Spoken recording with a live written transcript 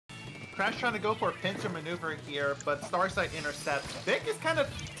Crash trying to go for a pinch and maneuver here, but Starsight intercepts. Vic is kind of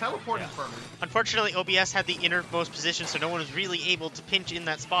teleporting for me. Unfortunately, OBS had the innermost position, so no one was really able to pinch in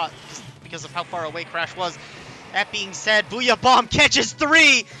that spot because of how far away Crash was. That being said, Booyah Bomb catches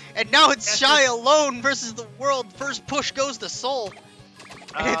 3, and now it's Shy alone versus the world. First push goes to Soul,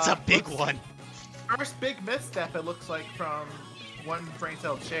 and it's a big one. First big misstep, it looks like, from one brain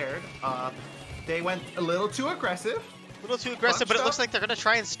cell shared. They went a little too aggressive. A little too aggressive, but it looks like they're going to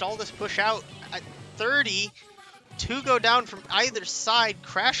try and stall this push out at 30. 2 go down from either side.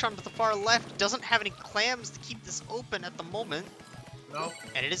 Crash onto the far left. Doesn't have any clams to keep this open at the moment. Nope.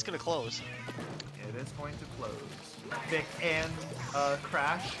 And it is going to close. It is going to close. Vic and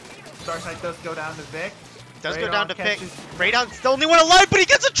Crash. Starsight does go down to Vic. Does go down to pick. Raydon's the only one alive, but he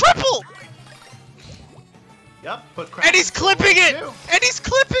gets a triple! Yep, but Crash and he's clipping it! And he's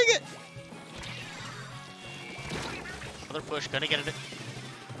clipping it! Another push, gonna get it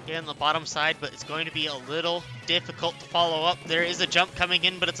again on the bottom side, but it's going to be a little difficult to follow up. There is a jump coming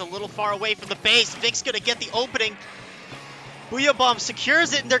in, but it's a little far away from the base. Vic's gonna get the opening. Booyah Bomb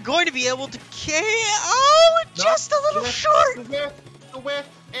secures it, and they're going to be able to just a little short! The whiff,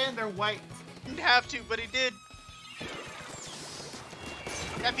 and they're white. Didn't have to, but he did.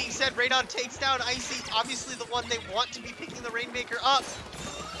 That being said, Raydon takes down Icy, obviously the one they want to be picking the Rainmaker up.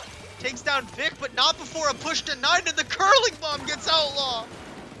 Takes down Vic, but not before a push to 9, and the curling bomb gets outlaw.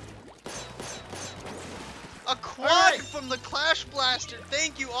 A quad from the Clash Blaster.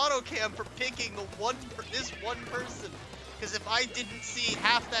 Thank you, AutoCam, for picking this one person. Because if I didn't see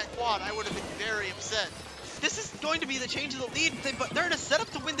half that quad, I would have been very upset. This is going to be the change of the lead, but they're in a setup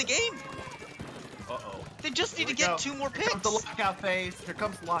to win the game. Uh-oh. They just need to get 2 more picks. Here comes the lockout phase. Here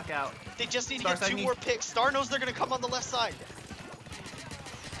comes the lockout. They just need to get 2 more picks. Star knows they're going to come on the left side.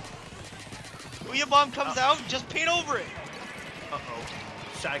 Booyah Bomb comes out, just paint over it.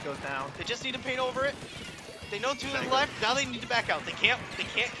 Uh-oh. Shy goes down. They just need to paint over it. They know 2 is left. Now they need to back out. They can't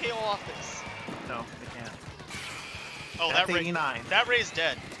KO off this. No, they can't. Oh, that Ray's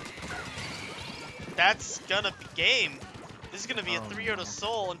dead. That's gonna be game. This is gonna be a 3-0 to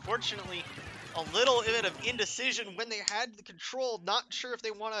Soul. Unfortunately, a little bit of indecision when they had the control. Not sure if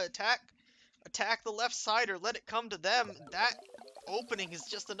they want to attack the left side or let it come to them. That opening is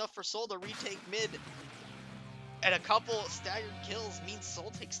just enough for Soul to retake mid. And a couple staggered kills means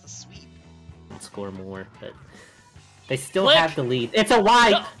Soul takes the sweep. Score more, but they still have the lead. It's a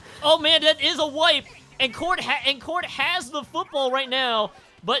wipe! No. Oh man, that is a wipe! And Court has the football right now,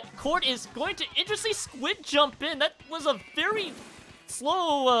 but Court is going to interestingly squid jump in. That was a very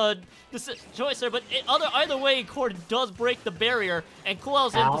slow choice there, but either way, Court does break the barrier, and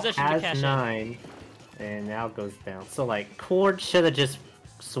Coolow's in position to cash 9, and now goes down. So like, Court should have just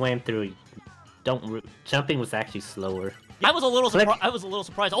swam through. Jumping was actually slower. I was a little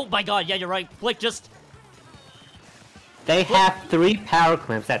surprised. Oh my god, yeah, you're right. Flick just... They have 3 power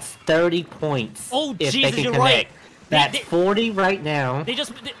clamps. That's 30 points. Oh, if Jesus, they can you're connect. right. That's 40 right now.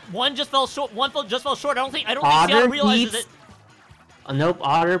 One just fell short. One just fell short. I don't think Seattle realizes it. Nope,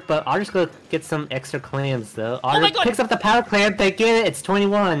 but Otter's gonna get some extra clams though. Oh my Otter god! picks up the power clamp. They get it. It's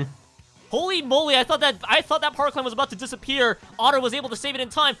 21. Holy moly! I thought that power clamp was about to disappear. Otter was able to save it in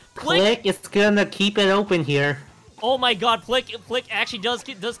time. Flick is gonna keep it open here. Oh my god, Flick actually does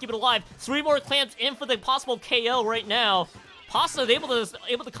keep it alive. 3 more clamps in for the possible KO right now. Pasta is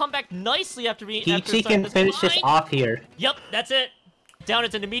able to come back nicely after being... Peachy can finish this off here. Yep, that's it. Down,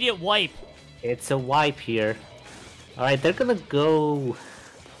 it's an immediate wipe. It's a wipe here. Alright, they're gonna go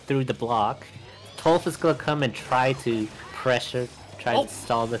through the block. Tolf is gonna come and try to pressure, to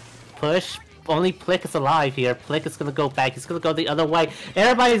stall the push. Only Plick is alive here. Plick is gonna go back. He's gonna go the other way.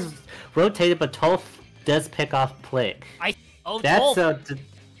 Everybody's rotated, but Tolf does pick off Plick.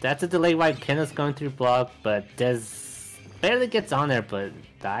 That's a delay wipe. Kenna's going through block, but barely gets on there, but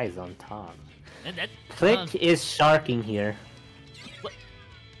dies on top. Plick is sharking here.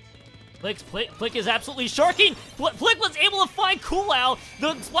 Flick is absolutely sharking. Flick was able to find Coolow.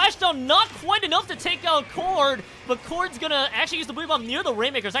 The splashdown not quite enough to take out Cord, but Cord's gonna actually use the Booyah Bomb near the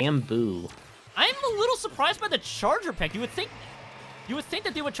Rainmakers. Bamboo. I'm a little surprised by the Charger pick. You would think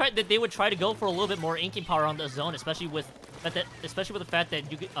that they would try to go for a little bit more inking power on the zone, especially with the fact that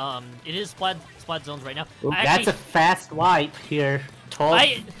it is splat zones right now. Ooh, that's a fast wipe here.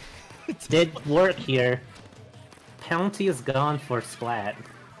 Did work here. Penalty is gone for Splat.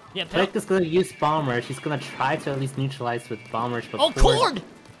 Yeah, Plick is going to use Bomber. She's going to try to at least neutralize with Bombers. But Cord!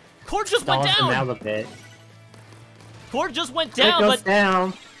 Cord just went down! Out a bit. Cord just went down, Plick goes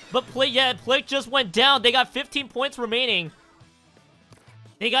down. But Plick just went down. They got 15 points remaining.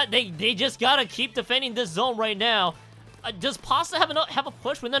 They just gotta keep defending this zone right now. Does Pasta have a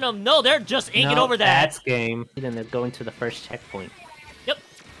push? No, they're just inking over that. That's game. And they're going to the first checkpoint. Yep.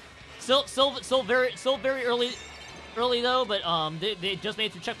 Still very early though, but they just made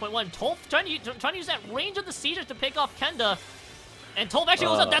it through checkpoint 1. Tolf trying to use that range of the siege to pick off Kenda, and Tolf actually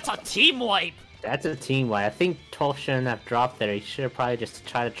goes up. That's a team wipe. That's a team wipe. I think Tolf shouldn't have dropped there. He should have probably just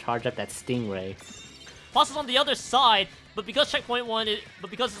tried to charge up that Stingray. Pasta's on the other side, but because checkpoint 1,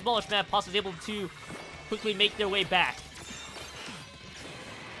 because it's a smallish map, Pasta's able to quickly make their way back.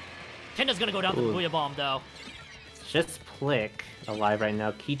 Kenda's gonna go down to the Booyah Bomb though. It's just Plick alive right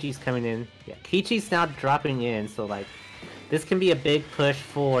now. Kichi's coming in. Yeah, Kichi's now dropping in, so like this can be a big push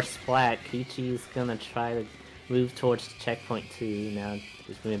for Splat. Kichi's gonna try to move towards checkpoint 2 now.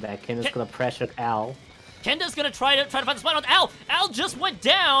 Just moving back. Kenda's gonna pressure Al. Kenda's gonna try to find the spot on Al. Al just went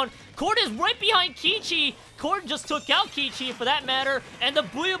down. Cord is right behind Kichi. Cord just took out Kichi for that matter, and the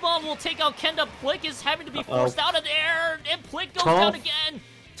Booyah Bomb will take out Kenda. Plick is having to be forced out of there, and Plick goes down again.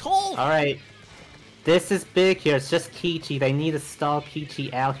 Tolf. All right. This is big here. It's just Kichi. They need to stall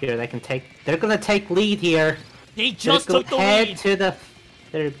Kichi out here. They can take. They're gonna take lead here. They just took the lead.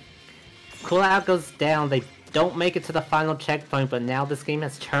 Their coolout goes down. They don't make it to the final checkpoint, but now this game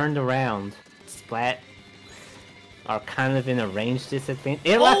has turned around. Splat are kind of in a range disadvantage.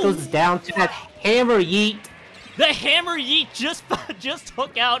 Airlock goes down to that hammer yeet. The hammer yeet just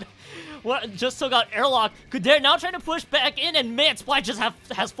took out. Just took out Airlock. They're now trying to push back in, and man, Splat just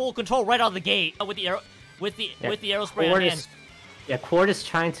has full control right out of the gate with the arrow spray on hand. Yeah, Cord is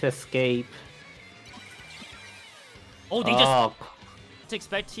trying to escape. Oh, they just to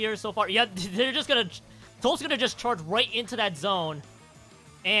expect here so far. Yeah, they're just gonna. Tolf's gonna just charge right into that zone,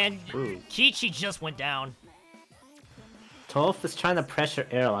 and Kichi just went down. Tolf is trying to pressure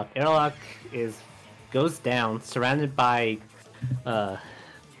Airlock. Airlock goes down, surrounded by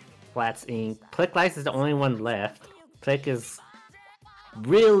Splat's ink. Plick Lice is the only one left. Plick is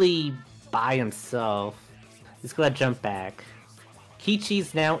really by himself. He's gonna jump back.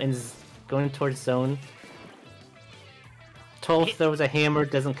 Kichi's now going towards zone. Tolf throws a hammer,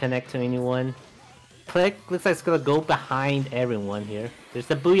 doesn't connect to anyone. Plick looks like it's gonna go behind everyone here. There's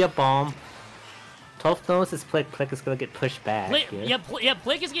the Booyah Bomb. Tolf knows his Plick. Plick is gonna get pushed back.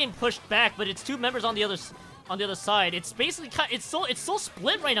 Plick is getting pushed back, but it's 2 members on the other side. It's basically it's so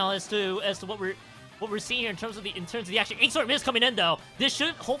split right now as to what we're seeing here in terms of the action. Inksort Miss coming in though. This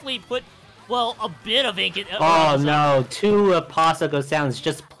should hopefully put a bit of ink in. Oh no! 2 Pasta goes down. It's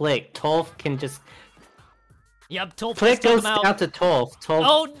just Plick. Tolf can just. Yep, Tolf Plick goes down to Tolf.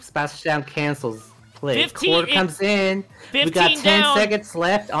 Tolf smash down cancels Plick. Cord comes in. We got 10 seconds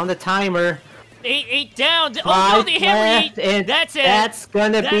left on the timer. 8 down. Oh no, the hammer yeet. That's it. That's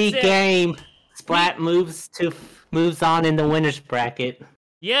gonna be game. Splat moves on in the winner's bracket.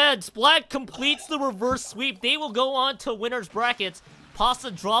 Yeah, Splat completes the reverse sweep. They will go on to winner's brackets.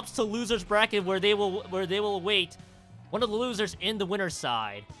 Pasta drops to loser's bracket where they will await one of the losers in the winner's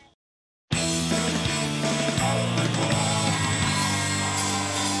side.